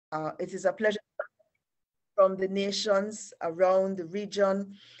It is a pleasure from the nations around the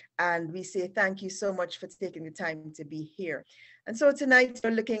region. And we say thank you so much for taking the time to be here. And so tonight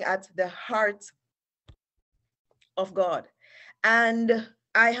we're looking at the heart of God. And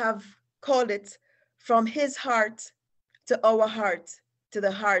I have called it from his heart to our heart to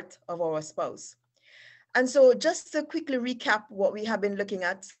the heart of our spouse. And so, just to quickly recap what we have been looking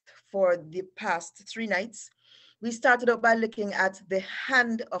at for the past 3 nights, we started out by looking at the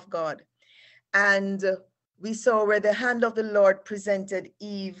hand of God. And we saw where the hand of the Lord presented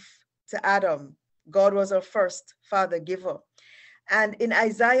Eve to Adam. God was our first father giver. And in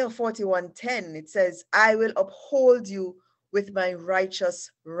Isaiah 41:10, it says, I will uphold you with my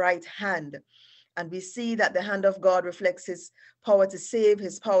righteous right hand. And we see that the hand of God reflects his power to save,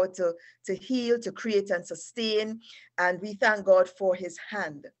 his power to heal, to create and sustain. And we thank God for his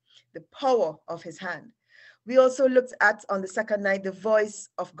hand, the power of his hand. We also looked at on the second night the voice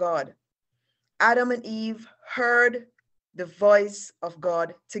of God. Adam and Eve heard the voice of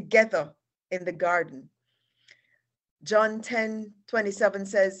God together in the garden. John 10:27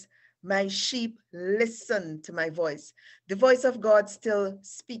 says, my sheep listen to my voice. The voice of God still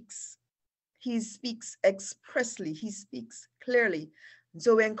speaks. He speaks expressly. He speaks clearly. And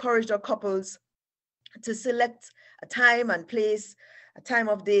so we encourage our couples to select a time and place, a time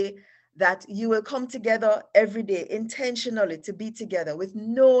of day that you will come together every day intentionally to be together with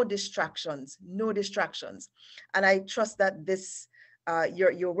no distractions, no distractions. And I trust that this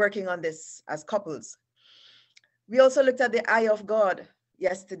you're working on this as couples. We also looked at the eye of God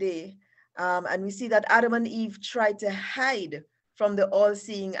yesterday, and we see that Adam and Eve tried to hide from the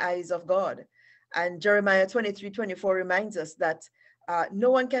all-seeing eyes of God. And Jeremiah 23:24 reminds us that no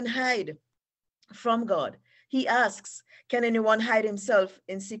one can hide from God. He asks, can anyone hide himself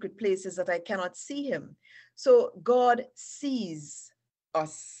in secret places that I cannot see him? So God sees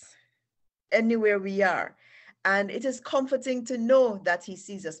us anywhere we are. And it is comforting to know that he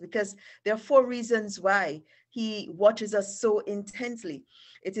sees us, because there are 4 reasons why he watches us so intently.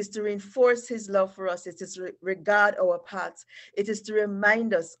 It is to reinforce his love for us. It is to regard our paths. It is to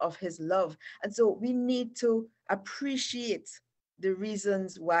remind us of his love. And so we need to appreciate the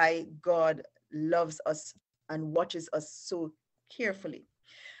reasons why God loves us and watches us so carefully.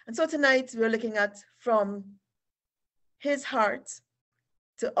 And so tonight we're looking at from his heart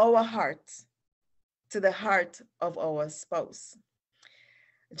to our heart to the heart of our spouse.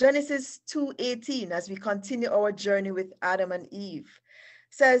 Genesis 2:18, as we continue our journey with Adam and Eve,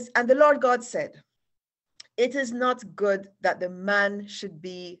 says, and the Lord God said, it is not good that the man should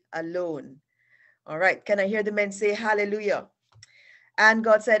be alone. All right, can I hear the men say hallelujah? And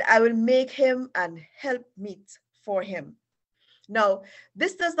God said, I will make him an helpmeet for him. Now,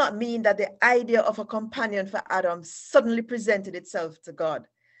 this does not mean that the idea of a companion for Adam suddenly presented itself to God.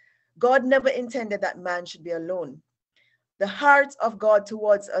 God never intended that man should be alone. The heart of God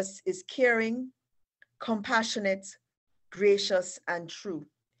towards us is caring, compassionate, gracious, and true.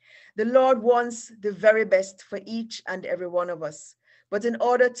 The Lord wants the very best for each and every one of us. But in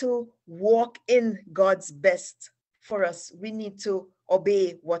order to walk in God's best for us, we need to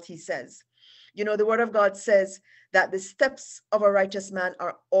obey what he says. You know, the word of God says that the steps of a righteous man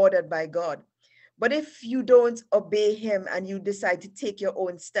are ordered by God. But if you don't obey him and you decide to take your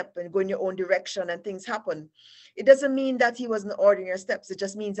own step and go in your own direction and things happen, it doesn't mean that he wasn't ordering your steps. It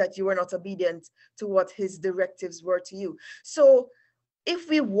just means that you were not obedient to what his directives were to you. So if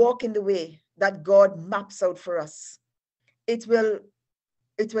we walk in the way that God maps out for us, it will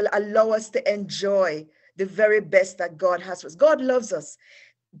allow us to enjoy the very best that God has for us. God loves us.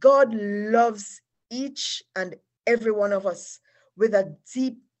 God loves each and every one of us with a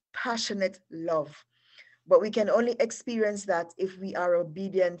deep, passionate love. But we can only experience that if we are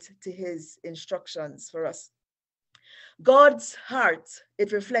obedient to his instructions for us. God's heart,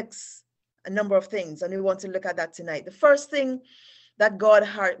 it reflects a number of things, and we want to look at that tonight. The first thing that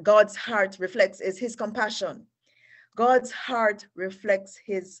God's heart reflects is his compassion. God's heart reflects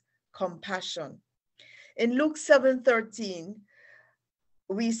his compassion. In Luke 7:13,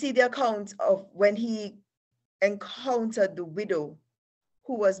 we see the account of when he encountered the widow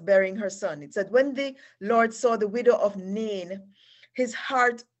who was burying her son. It said, when the Lord saw the widow of Nain, his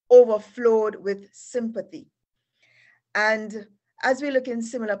heart overflowed with sympathy. And as we look in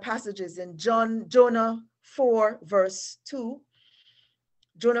similar passages in Jonah 4 verse 2,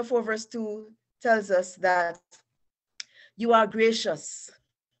 Jonah 4 verse 2 tells us that you are gracious.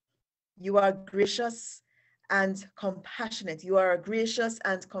 You are gracious and compassionate. You are a gracious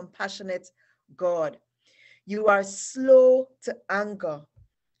and compassionate God. You are slow to anger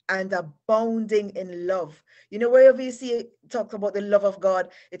and abounding in love. You know, wherever you see it talks about the love of God,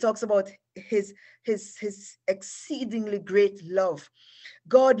 it talks about his exceedingly great love.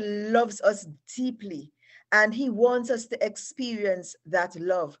 God loves us deeply, and he wants us to experience that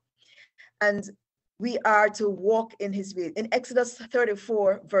love. And we are to walk in his way. In Exodus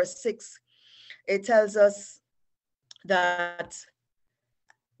 34, verse 6, it tells us that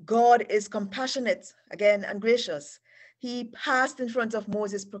God is compassionate, again, and gracious. He passed in front of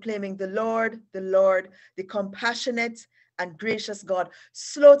Moses proclaiming, the Lord, the compassionate and gracious God,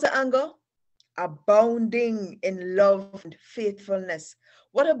 slow to anger, abounding in love and faithfulness.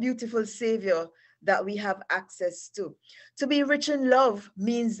 What a beautiful Savior that we have access to. To be rich in love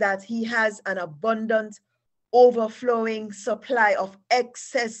means that he has an abundant, overflowing supply of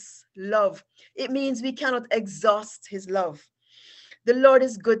excess love. It means we cannot exhaust his love. The Lord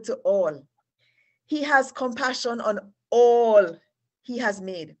is good to all. He has compassion on all he has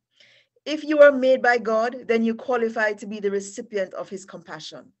made. If you are made by God, then you qualify to be the recipient of his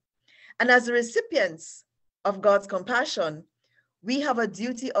compassion. And as the recipients of God's compassion, we have a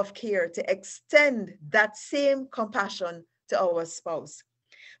duty of care to extend that same compassion to our spouse.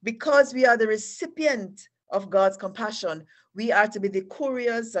 Because we are the recipient of God's compassion, we are to be the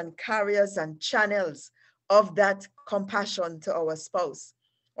couriers and carriers and channels of that compassion to our spouse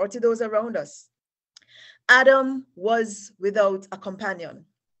or to those around us. Adam was without a companion,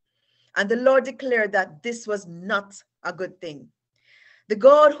 and the Lord declared that this was not a good thing. The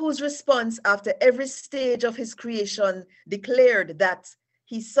God whose response after every stage of his creation declared that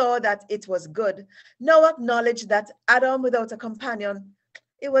he saw that it was good, now acknowledged that Adam without a companion,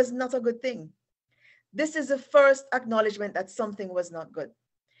 it was not a good thing. This is the first acknowledgement that something was not good.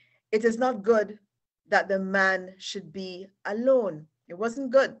 It is not good that the man should be alone. It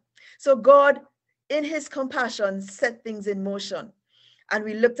wasn't good. So God, in his compassion, set things in motion. And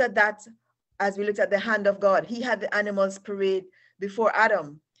we looked at that as we looked at the hand of God. He had the animals parade before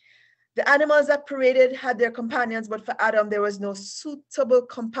Adam. The animals that paraded had their companions, but for Adam, there was no suitable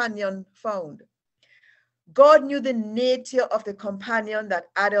companion found. God knew the nature of the companion that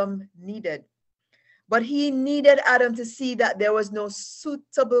Adam needed, but he needed Adam to see that there was no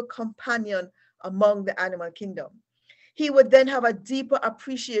suitable companion among the animal kingdom. He would then have a deeper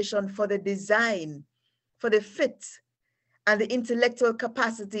appreciation for the design, for the fit, and the intellectual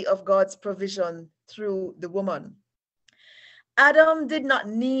capacity of God's provision through the woman. Adam did not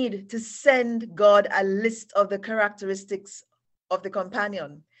need to send God a list of the characteristics of the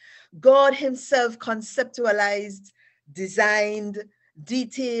companion. God himself conceptualized, designed,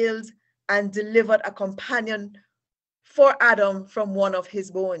 detailed, and delivered a companion for Adam from one of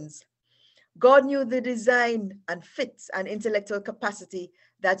his bones. God knew the design and fit and intellectual capacity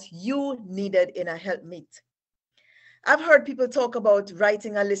that you needed in a helpmate. I've heard people talk about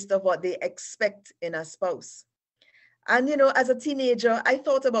writing a list of what they expect in a spouse. And, you know, as a teenager, I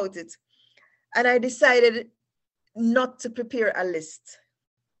thought about it and I decided not to prepare a list.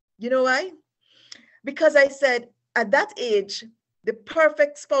 You know why? Because I said at that age, the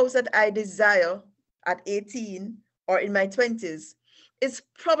perfect spouse that I desire at 18 or in my 20s is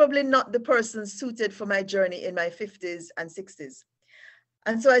probably not the person suited for my journey in my 50s and 60s.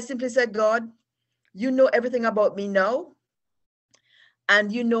 And so I simply said, God, you know everything about me now,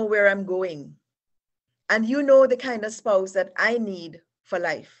 and you know where I'm going. And you know the kind of spouse that I need for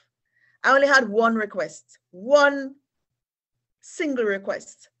life. I only had one request, one single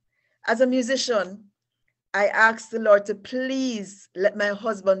request. As a musician, I asked the Lord to please let my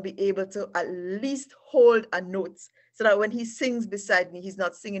husband be able to at least hold a note so that when he sings beside me, he's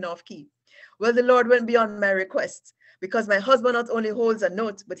not singing off key. Well, the Lord went beyond my request because my husband not only holds a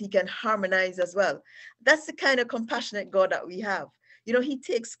note, but he can harmonize as well. That's the kind of compassionate God that we have. You know, he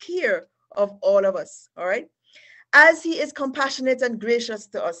takes care of all of us, all right? As he is compassionate and gracious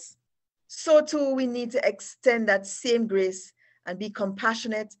to us, so too we need to extend that same grace and be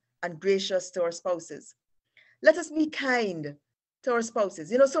compassionate and gracious to our spouses. Let us be kind to our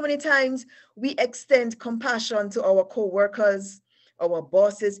spouses. You know, so many times we extend compassion to our co-workers, our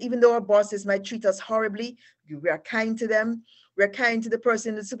bosses, even though our bosses might treat us horribly, we are kind to them. We're kind to the person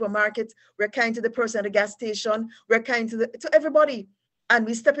in the supermarket. We're kind to the person at the gas station. We're kind to everybody. And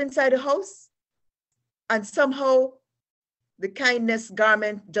we step inside the house and somehow the kindness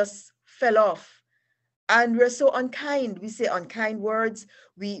garment just fell off. And we're so unkind. We say unkind words.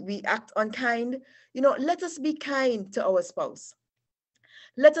 We act unkind. You know, let us be kind to our spouse.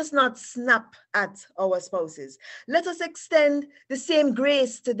 Let us not snap at our spouses. Let us extend the same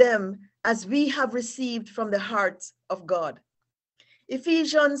grace to them as we have received from the heart of God.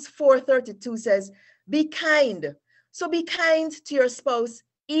 Ephesians 4:32 says, be kind. So be kind to your spouse,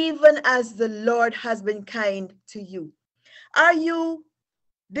 even as the Lord has been kind to you. Are you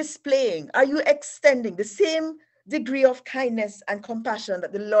displaying, are you extending the same degree of kindness and compassion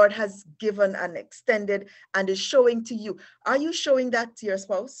that the Lord has given and extended and is showing to you? Are you showing that to your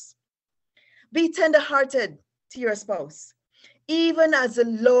spouse? Be tender-hearted to your spouse, even as the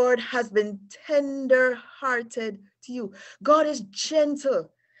Lord has been tender-hearted to you. God is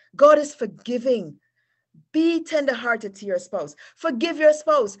gentle. God is forgiving. Be tender-hearted to your spouse. Forgive your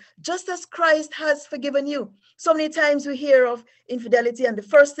spouse, just as Christ has forgiven you. So many times we hear of infidelity, and the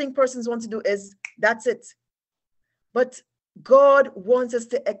first thing persons want to do is, that's it. But God wants us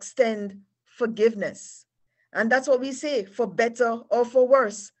to extend forgiveness. And that's what we say, for better or for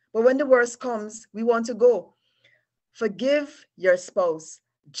worse. But when the worst comes, we want to go. Forgive your spouse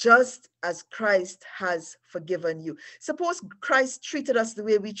just as Christ has forgiven you. Suppose Christ treated us the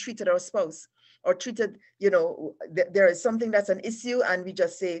way we treated our spouse, or treated, there is something that's an issue and we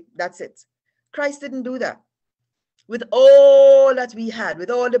just say, that's it. Christ didn't do that. With all that we had, with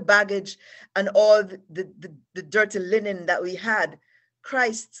all the baggage and all the dirty linen that we had,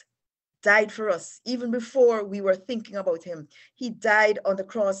 Christ died for us even before we were thinking about him. He died on the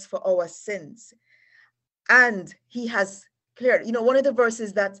cross for our sins. And he has cleared, one of the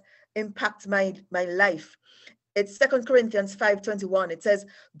verses that impact my life, it's 2 Corinthians 5:21. It says,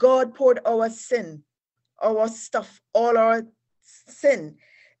 God poured our sin, our stuff, all our sin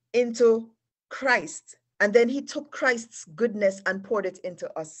into Christ. And then he took Christ's goodness and poured it into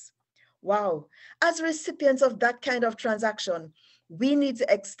us. Wow. As recipients of that kind of transaction, we need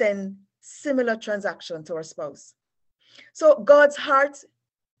to extend similar transaction to our spouse. So God's heart,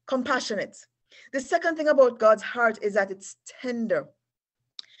 compassionate. The second thing about God's heart is that it's tender.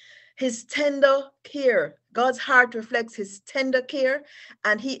 His tender care. God's heart reflects his tender care,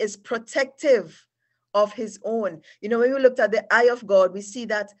 and he is protective of his own. When we looked at the eye of God, we see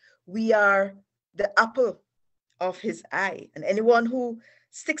that we are the apple of his eye. And anyone who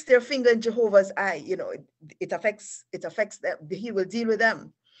sticks their finger in Jehovah's eye, it affects them. He will deal with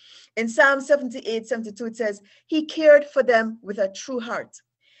them. In Psalm 78:72, it says, he cared for them with a true heart.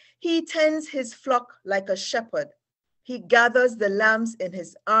 He tends his flock like a shepherd. He gathers the lambs in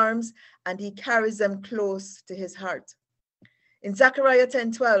his arms and he carries them close to his heart. In Zechariah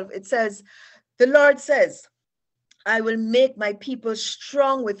 10:12, it says, the Lord says, I will make my people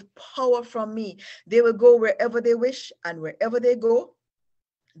strong with power from me. They will go wherever they wish, and wherever they go,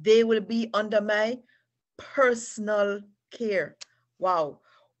 they will be under my personal care. Wow,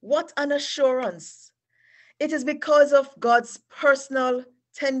 what an assurance. It is because of God's personal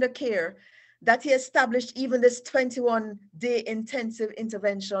tender care that he established even this 21-day intensive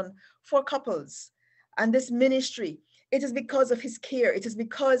intervention for couples and this ministry. It is because of his care. It is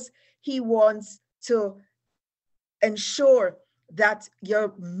because he wants to ensure that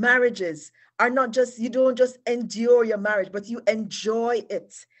your marriages are not just, you don't just endure your marriage, but you enjoy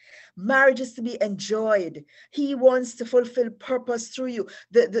it. Marriage is to be enjoyed. He wants to fulfill purpose through you.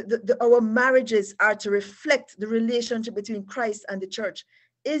 Our marriages are to reflect the relationship between Christ and the church.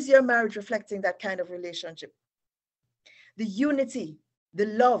 Is your marriage reflecting that kind of relationship? The unity, the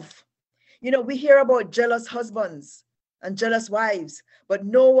love. We hear about jealous husbands and jealous wives, but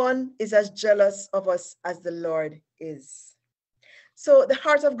no one is as jealous of us as the Lord is. So the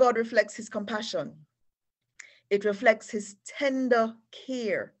heart of God reflects his compassion. It reflects his tender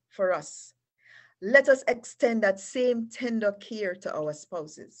care for us. Let us extend that same tender care to our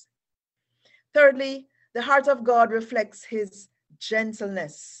spouses. Thirdly, the heart of God reflects his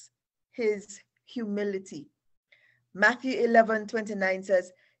gentleness, his humility. Matthew 11:29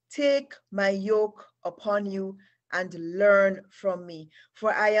 says, take my yoke upon you and learn from me,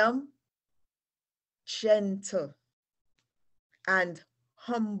 for I am gentle and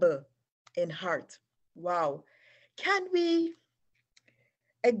humble in heart. Wow. Can we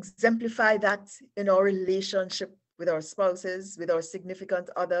exemplify that in our relationship with our spouses, with our significant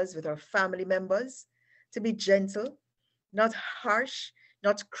others, with our family members? To be gentle, not harsh,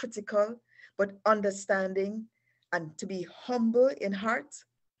 not critical, but understanding, and to be humble in heart.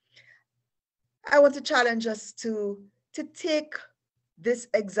 I want to challenge us to take this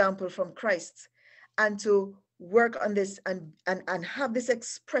example from Christ and to work on this and have this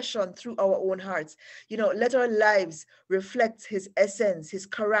expression through our own hearts. Let our lives reflect his essence, his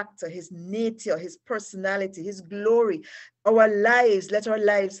character, his nature, his personality, his glory. Let our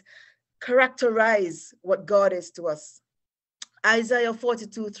lives characterize what God is to us. Isaiah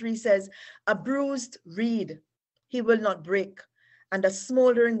 42:3 says, a bruised reed he will not break, and a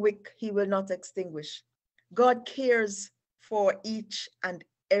smoldering wick he will not extinguish. God cares for each and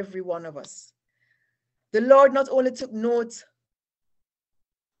every one of us. The Lord not only took note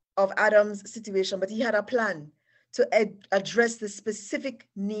of Adam's situation, but he had a plan to address the specific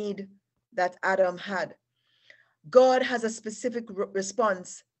need that Adam had. God has a specific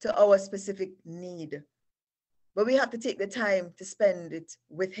response to our specific need, but we have to take the time to spend it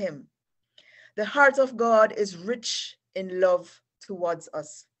with him. The heart of God is rich in love towards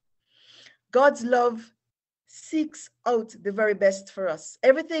us. God's love seeks out the very best for us.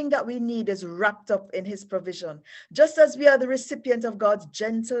 Everything that we need is wrapped up in his provision. Just as we are the recipient of God's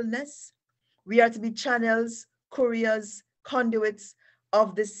gentleness, we are to be channels, couriers, conduits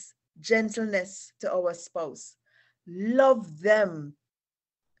of this gentleness to our spouse. Love them.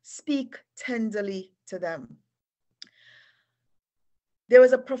 Speak tenderly to them. There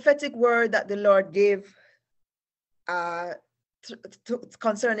was a prophetic word that the Lord gave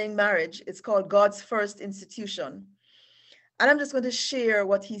concerning marriage. It's called God's first institution. And I'm just going to share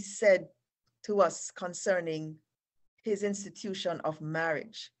what he said to us concerning his institution of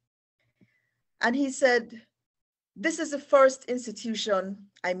marriage. And he said, "This is the first institution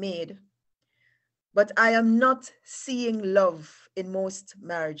I made, but I am not seeing love in most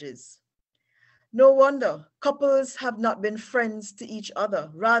marriages. No wonder couples have not been friends to each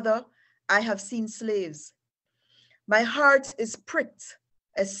other. Rather, I have seen slaves. My heart is pricked,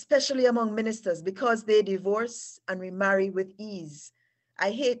 especially among ministers, because they divorce and remarry with ease.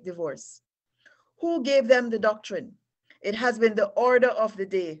 I hate divorce. Who gave them the doctrine? It has been the order of the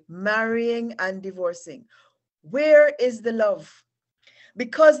day, marrying and divorcing. Where is the love?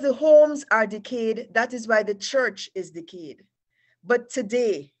 Because the homes are decayed, that is why the church is decayed. But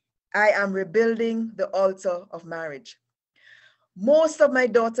today, I am rebuilding the altar of marriage. Most of my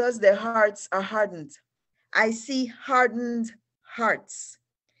daughters, their hearts are hardened. I see hardened hearts.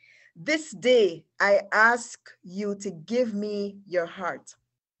 This day, I ask you to give me your heart.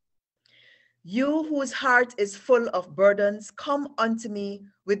 You whose heart is full of burdens, come unto me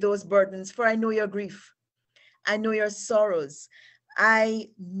with those burdens, for I know your grief. I know your sorrows. I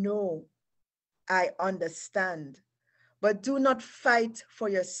know, I understand. But do not fight for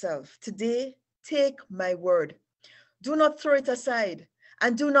yourself. Today, take my word. Do not throw it aside,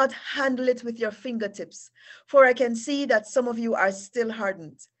 and do not handle it with your fingertips, for I can see that some of you are still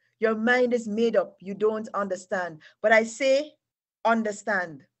hardened. Your mind is made up. You don't understand. But I say,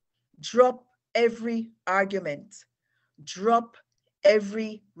 understand. Drop every argument. Drop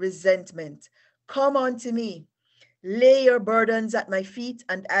every resentment. Come unto me. Lay your burdens at my feet,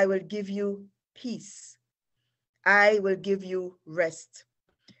 and I will give you peace. I will give you rest.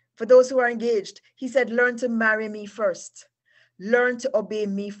 For those who are engaged, he said, learn to marry me first. Learn to obey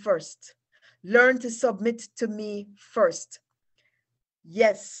me first. Learn to submit to me first.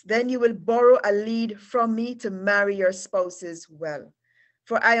 Yes, then you will borrow a lead from me to marry your spouses well.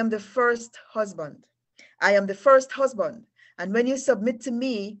 For I am the first husband. I am the first husband. And when you submit to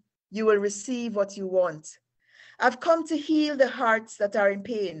me, you will receive what you want. I've come to heal the hearts that are in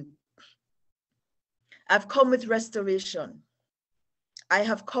pain. I've come with restoration. I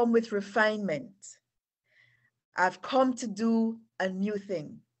have come with refinement. I've come to do a new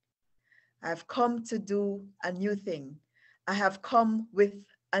thing. I've come to do a new thing. I have come with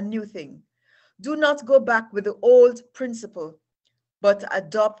a new thing. Do not go back with the old principle, but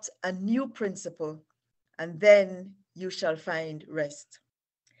adopt a new principle, and then you shall find rest.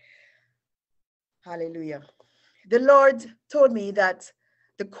 Hallelujah. The Lord told me that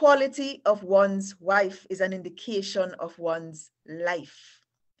the quality of one's wife is an indication of one's life.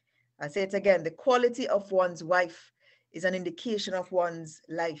 I say it again, the quality of one's wife is an indication of one's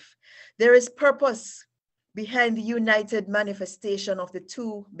life. There is purpose behind the united manifestation of the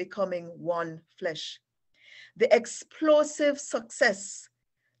two becoming one flesh. The explosive success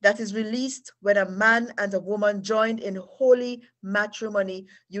that is released when a man and a woman joined in holy matrimony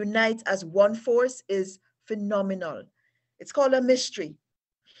unite as one force is phenomenal. It's called a mystery.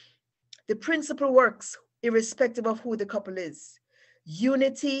 The principle works irrespective of who the couple is.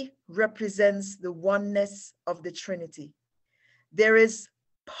 Unity represents the oneness of the Trinity. There is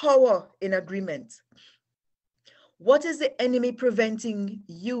power in agreement. What is the enemy preventing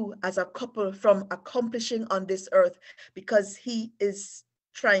you as a couple from accomplishing on this earth because he is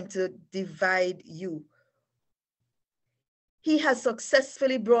trying to divide you? He has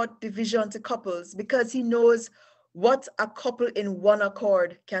successfully brought division to couples because he knows what a couple in one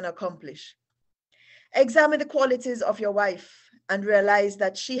accord can accomplish. Examine the qualities of your wife and realize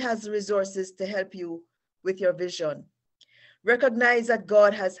that she has the resources to help you with your vision. Recognize that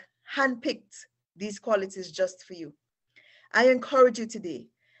God has handpicked these qualities just for you. I encourage you today,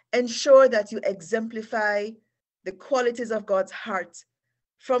 ensure that you exemplify the qualities of God's heart,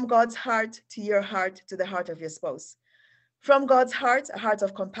 from God's heart to the heart of your spouse. From God's heart, a heart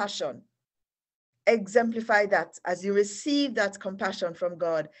of compassion. Exemplify that as you receive that compassion from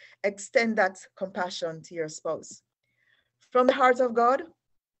God, extend that compassion to your spouse. From the heart of God,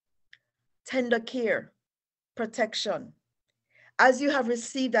 tender care, protection. As you have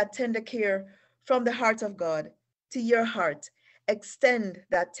received that tender care from the heart of God to your heart, extend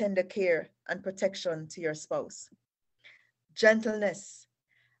that tender care and protection to your spouse. Gentleness.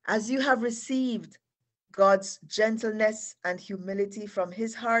 As you have received God's gentleness and humility from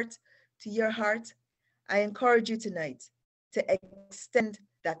his heart to your heart, I encourage you tonight to extend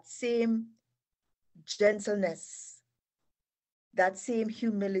that same gentleness, that same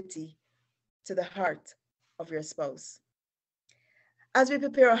humility to the heart of your spouse. As we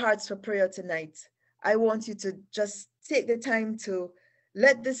prepare our hearts for prayer tonight, I want you to just take the time to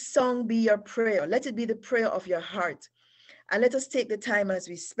let this song be your prayer. Let it be the prayer of your heart. And let us take the time as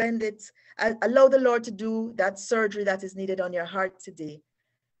we spend it, allow the Lord to do that surgery that is needed on your heart today,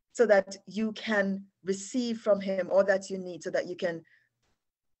 so that you can receive from him all that you need, so that you can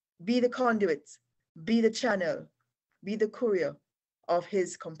be the conduit, be the channel, be the courier of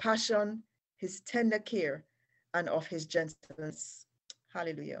his compassion, his tender care, and of his gentleness.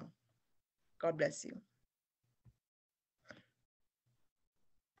 Hallelujah. God bless you.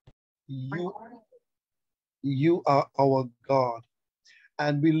 You are our God,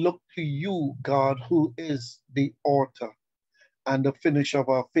 and we look to you, God, who is the author and the finisher of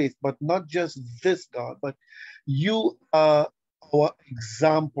our faith. But not just this, God, but you are our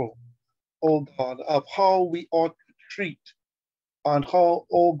example, oh God, of how we ought to treat and how,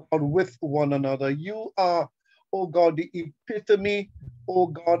 oh God, with one another. You are, oh God, the epitome, oh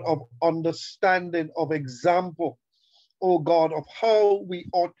God, of understanding, of example, oh God, of how we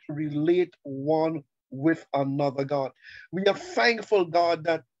ought to relate one with another, God. We are thankful, God,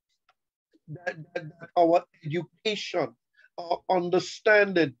 that our education, our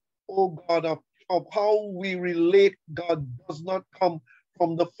understanding, oh God, of how we relate, God, does not come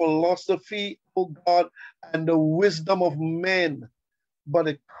from the philosophy, oh God, and the wisdom of men, but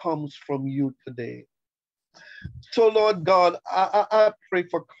it comes from you today. So, Lord God, I pray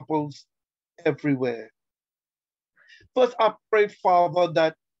for couples everywhere. First, I pray, Father,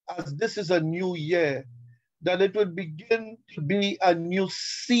 that as this is a new year, that it will begin to be a new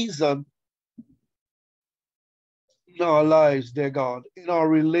season in our lives, dear God, in our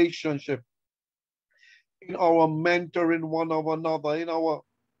relationship, in our mentoring one of another, in our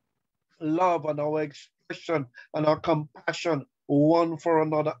love and our expression and our compassion one for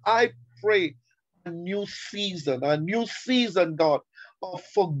another. I pray a new season, God, of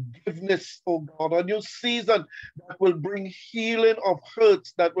forgiveness, oh God, a new season that will bring healing of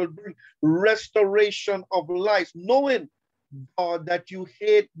hurts, that will bring restoration of life, knowing, God, that you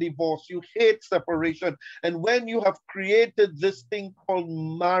hate divorce, you hate separation. And when you have created this thing called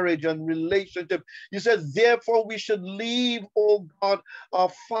marriage and relationship, you said, therefore we should leave, oh God,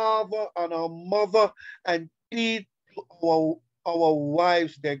 our father and our mother and cleave to our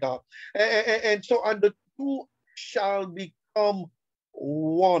wives, dear God. And so, and the two shall become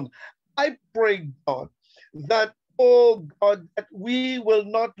one. I pray, God, that, oh God, that we will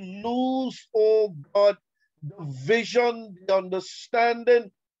not lose, oh God, the vision, the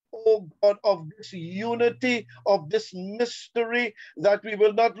understanding, oh God, of this unity, of this mystery, that we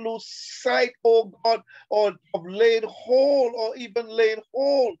will not lose sight, oh God, or of laying hold, or even laying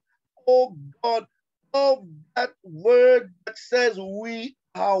hold, oh God, of that word that says we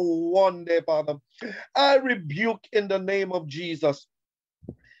are one, dear Father. I rebuke in the name of Jesus,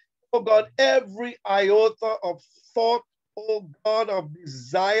 oh God, every iota of thought, oh God, of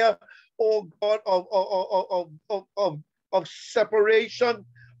desire, oh God, of separation,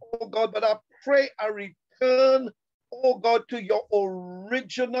 oh God, but I pray a return, oh God, to your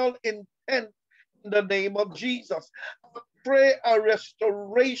original intent in the name of Jesus. I pray a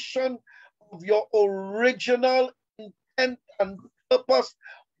restoration of your original intent and purpose,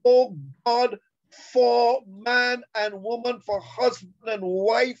 oh God, for man and woman, for husband and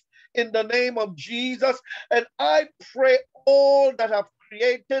wife, in the name of Jesus. And I pray all that have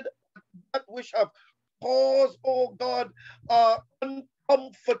created, that which have caused, oh God,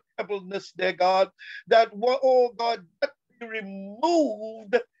 uncomfortableness, dear God, that, oh God, that be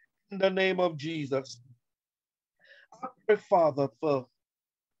removed in the name of Jesus. I pray, Father, for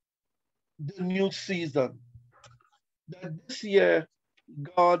the new season, that this year,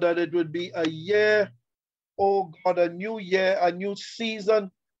 God, that it would be a year, oh God, a new year, a new season,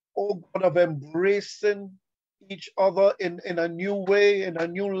 oh God, of embracing each other in a new way, in a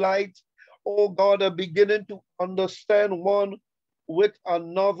new light. Oh God, of beginning to understand one with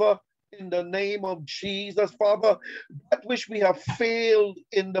another. in the name of Jesus, Father. That which we have failed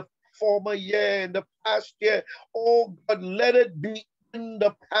in the former year, in the past year, oh God, let it be in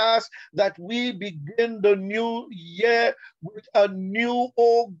the past, that we begin the new year with a new,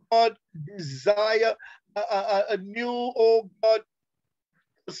 oh God, desire, a new, oh God,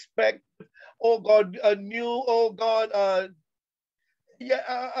 perspective, oh God, a new, oh God, a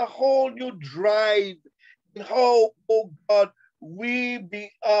whole new drive in how, oh God, we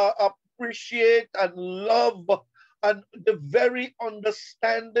appreciate and love, and the very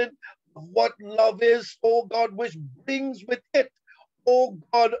understanding of what love is, oh God, which brings with it, oh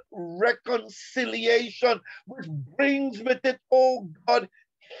God, reconciliation, which brings with it, oh God,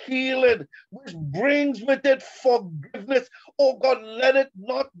 healing, which brings with it forgiveness. Oh God, let it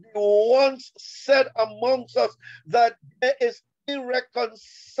not be once said amongst us that there is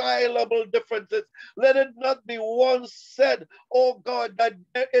irreconcilable differences. Let it not be once said, oh God, that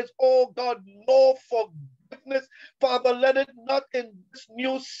there is, oh God, no forgiveness. Father, let it not in this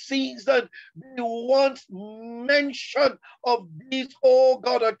new season be once mention of these, oh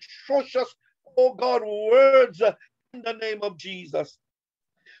God, atrocious, oh God, words in the name of Jesus.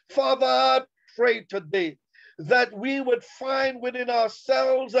 Father, I pray today that we would find within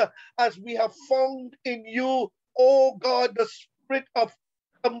ourselves, as we have found in you, oh God, the spirit of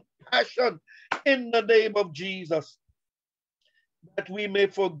compassion in the name of Jesus, that we may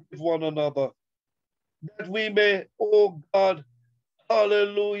forgive one another, that we may, oh God,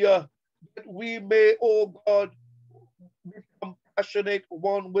 hallelujah, that we may, oh God, be compassionate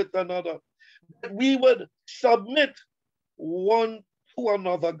one with another, that we would submit one to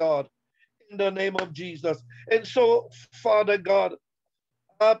another, God, in the name of Jesus. And so, Father God,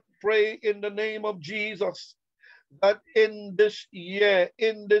 I pray in the name of Jesus that in this year,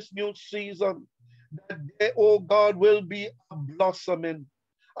 in this new season, that there, oh God, will be a blossoming.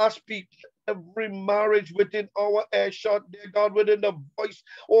 I speak every marriage within our earshot, dear God, within the voice,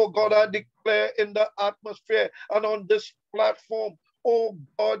 oh God, I declare in the atmosphere and on this platform, oh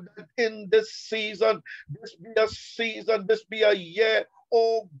God, that in this season, this be a season, this be a year,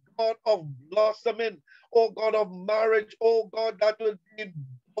 oh God, of blossoming, oh God, of marriage, oh God, that will be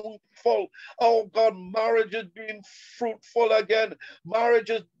bountiful. Oh God, marriage is being fruitful again. Marriage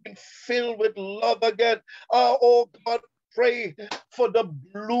is being filled with love again. Oh God, pray for the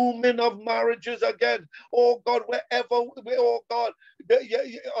blooming of marriages again. Oh God, wherever, oh God,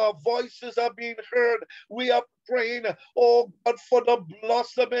 our voices are being heard, we are praying, oh God, for the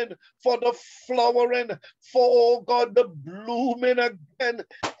blossoming, for the flowering, for, oh God, the blooming again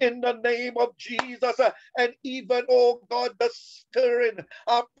in the name of Jesus. And even, oh God, the stirring.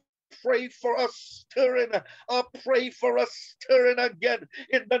 I pray for us stirring. I pray for us stirring again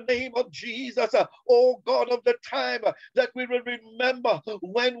in the name of Jesus. Oh God, of the time that we will remember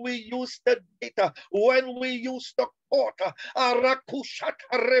when we used to date, when we used to court.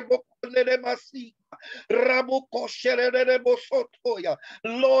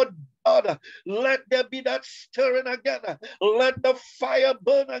 Lord God, let there be that stirring again. Let the fire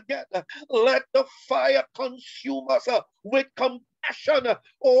burn again. Let the fire consume us with compassion.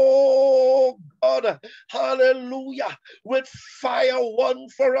 Oh God, hallelujah, with fire one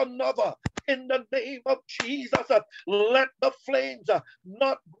for another. In the name of Jesus, let the flames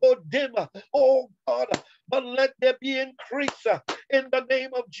not go dim, oh God, but let there be increase in the name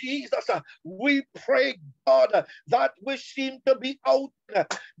of Jesus. We pray, God, that which seem to be out,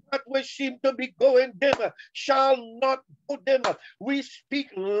 that which seem to be going dim, shall not go dim. We speak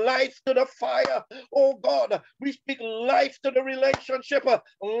life to the fire, oh God. We speak life to the relationship,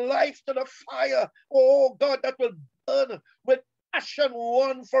 life to the fire, oh God, that will burn with passion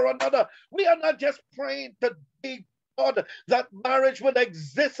one for another. We are not just praying today, God, that marriage would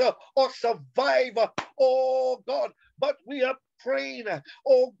exist or survive, oh God, but we are praying,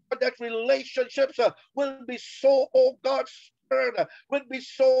 oh God, that relationships will be so, oh God, stirred, will be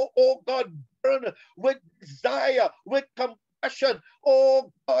so, oh God, burn with desire, with compassion,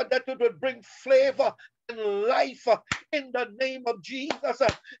 oh God, that it would bring flavor and life in the name of Jesus.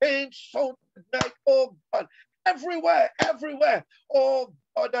 And so tonight, oh God, everywhere, oh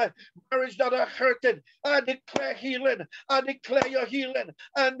God, marriage that are hurting, I declare healing, I declare your healing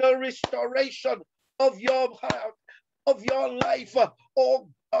and the restoration of your heart, of your life, oh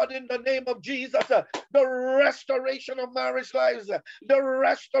God, in the name of Jesus, the restoration of marriage lives, the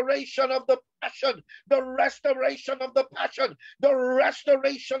restoration of the passion, the restoration of the passion, the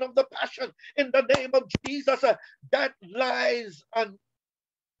restoration of the passion in the name of Jesus, that lies and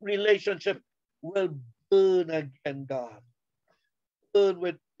relationship will burn again, God. Burn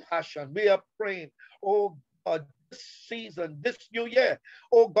with passion. We are praying, oh God, this season, this new year,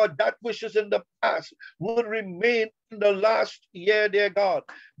 oh God, that which is in the past will remain in the last year, dear God.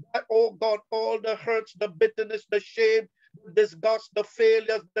 That, oh God, all the hurts, the bitterness, the shame, the disgust, the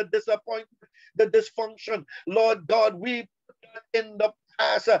failures, the disappointment, the dysfunction, Lord God, we put that in the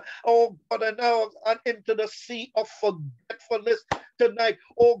past, oh God, and now and into the sea of forgetfulness tonight,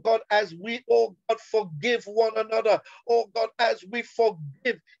 oh God, as we, oh God, forgive one another, oh God, as we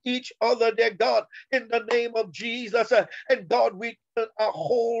forgive each other, dear God, in the name of Jesus, and God, we turn a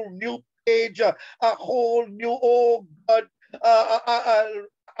whole new page, a whole new, oh God,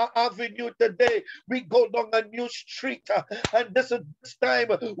 avenue today. We go down a new street, and this time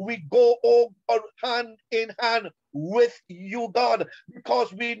we go, oh God, hand in hand with you, God,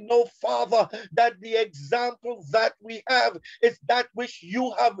 because we know, Father, that the example that we have is that which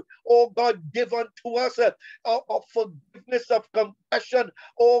you have, oh God, given to us, of forgiveness, of compassion,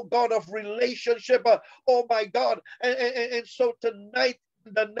 oh God, of relationship, oh my God. And so tonight,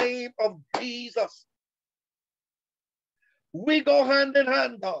 in the name of Jesus, we go hand in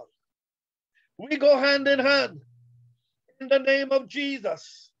hand, God. We go hand in hand in the name of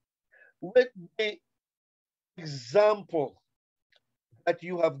Jesus with the example that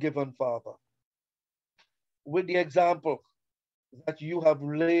you have given, Father. With the example that you have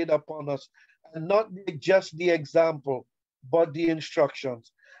laid upon us. And not just the example, but the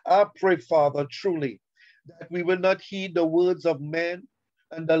instructions. I pray, Father, truly, that we will not heed the words of men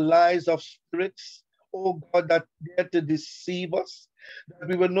and the lies of spirits, oh God, that dare to deceive us, that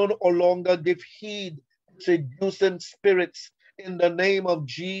we will no longer give heed to seducing spirits in the name of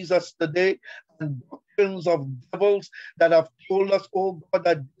Jesus today, and doctrines of devils that have told us, oh God,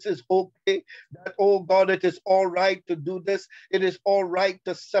 that this is okay, that, oh God, it is all right to do this, it is all right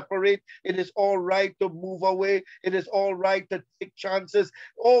to separate, it is all right to move away, it is all right to take chances.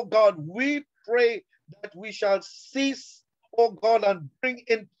 Oh God, we pray that we shall cease, oh God, and bring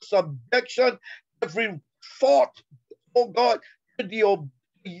into subjection every thought, oh God, to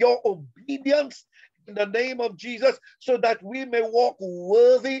your obedience in the name of Jesus, so that we may walk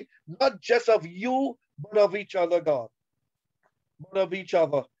worthy, not just of you, but of each other, God. But of each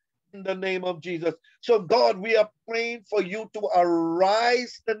other in the name of Jesus. So God, we are praying for you to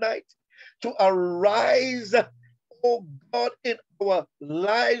arise tonight, to arise, oh God, in our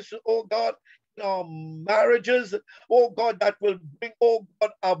lives, oh God, in our marriages, oh God, that will bring, oh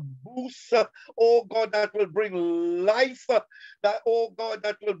God, a boost, oh God, that will bring life, that, oh God,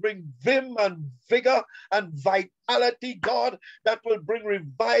 that will bring vim and vigor and vitality, God, that will bring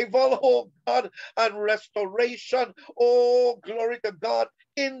revival, oh God, and restoration, oh glory to God,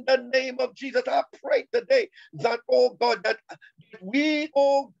 in the name of Jesus. I pray today that, oh God, that we,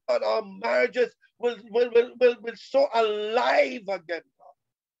 oh God, our marriages will so alive again.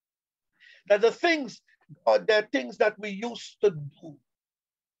 That the things, God, there are things that we used to do,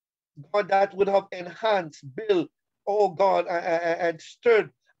 God, that would have enhanced, built, oh God, and stirred.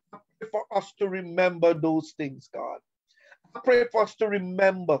 I pray for us to remember those things, God. I pray for us to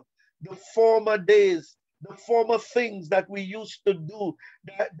remember the former days, the former things that we used to do,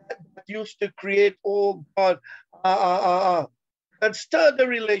 that used to create, oh God, and stir the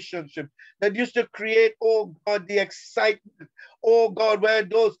relationship, that used to create, oh God, the excitement, oh God,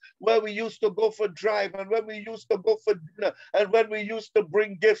 where we used to go for drive, and when we used to go for dinner, and when we used to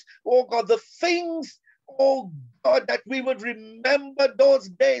bring gifts, oh God, the things, oh God, that we would remember those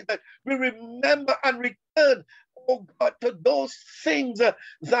days, that we remember and return, oh God, to those things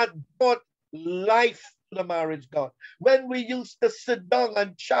that brought life to the marriage, God. When we used to sit down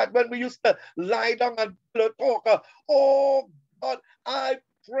and chat, when we used to lie down and talk, oh God, I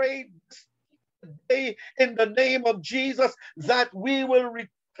pray this day in the name of Jesus that we will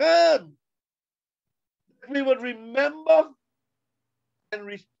return, that we will remember and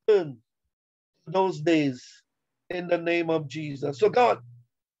return to those days in the name of Jesus. So God,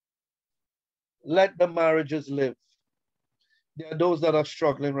 let the marriages live. There are those that are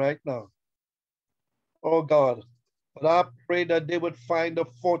struggling right now. Oh God, but I pray that they would find a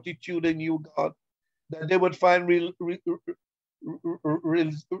fortitude in you, God, that they would find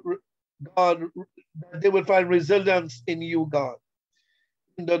God, that they would find resilience in you, God.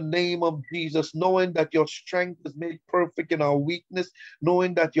 In the name of Jesus, knowing that your strength is made perfect in our weakness,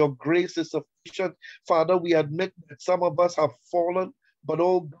 knowing that your grace is sufficient. Father, we admit that some of us have fallen, but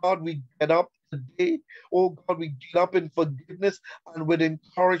oh God, we get up today. Oh God, we get up in forgiveness and with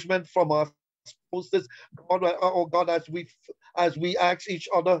encouragement from our spouses. God, oh God, as we ask each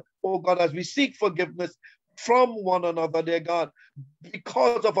other, oh God, as we seek forgiveness from one another, dear God,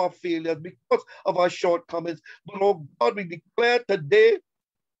 because of our failures, because of our shortcomings. But oh God, we declare today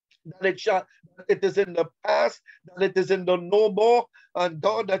that it is in the past, that it is in the no more, and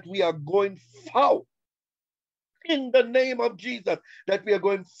God, that we are going forward in the name of Jesus, that we are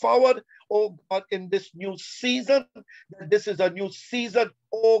going forward, oh God, in this new season, that this is a new season,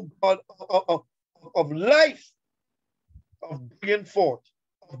 oh God, of life, of bringing forth,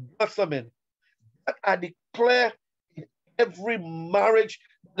 of blossoming. That I declare in every marriage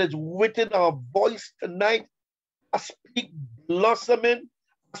that is within our voice tonight, I speak blossoming,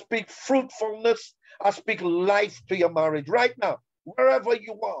 I speak fruitfulness, I speak life to your marriage right now, wherever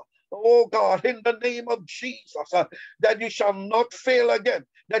you are. Oh God, in the name of Jesus, that you shall not fail again,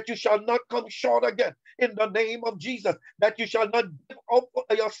 that you shall not come short again, in the name of Jesus, that you shall not give up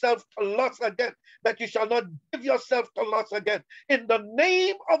yourself to lust again, that you shall not give yourself to lust again. In the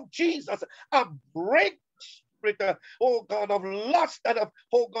name of Jesus, I break spirit, oh God, of lust that have,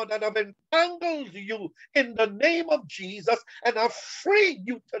 oh God, that have entangled you in the name of Jesus, and I free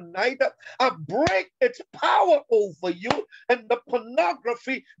you tonight. I break its power over you and the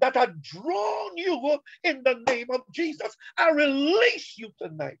pornography that had drawn you in the name of Jesus. I release you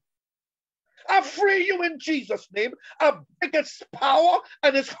tonight. I free you in Jesus' name. I break its power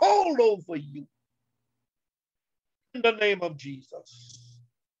and its hold over you in the name of Jesus.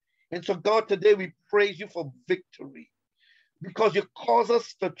 And so, God, today we praise you for victory because you cause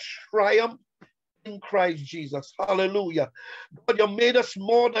us to triumph in Christ Jesus. Hallelujah. God, you made us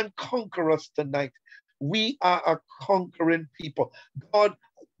more than conquerors tonight. We are a conquering people. God,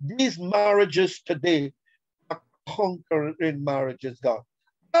 these marriages today are conquering marriages, God.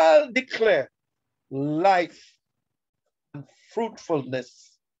 I'll declare life and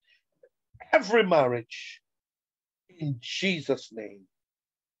fruitfulness, every marriage, in Jesus' name.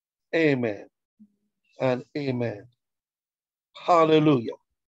 Amen and amen. Hallelujah.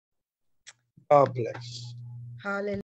 God bless. Hallelujah.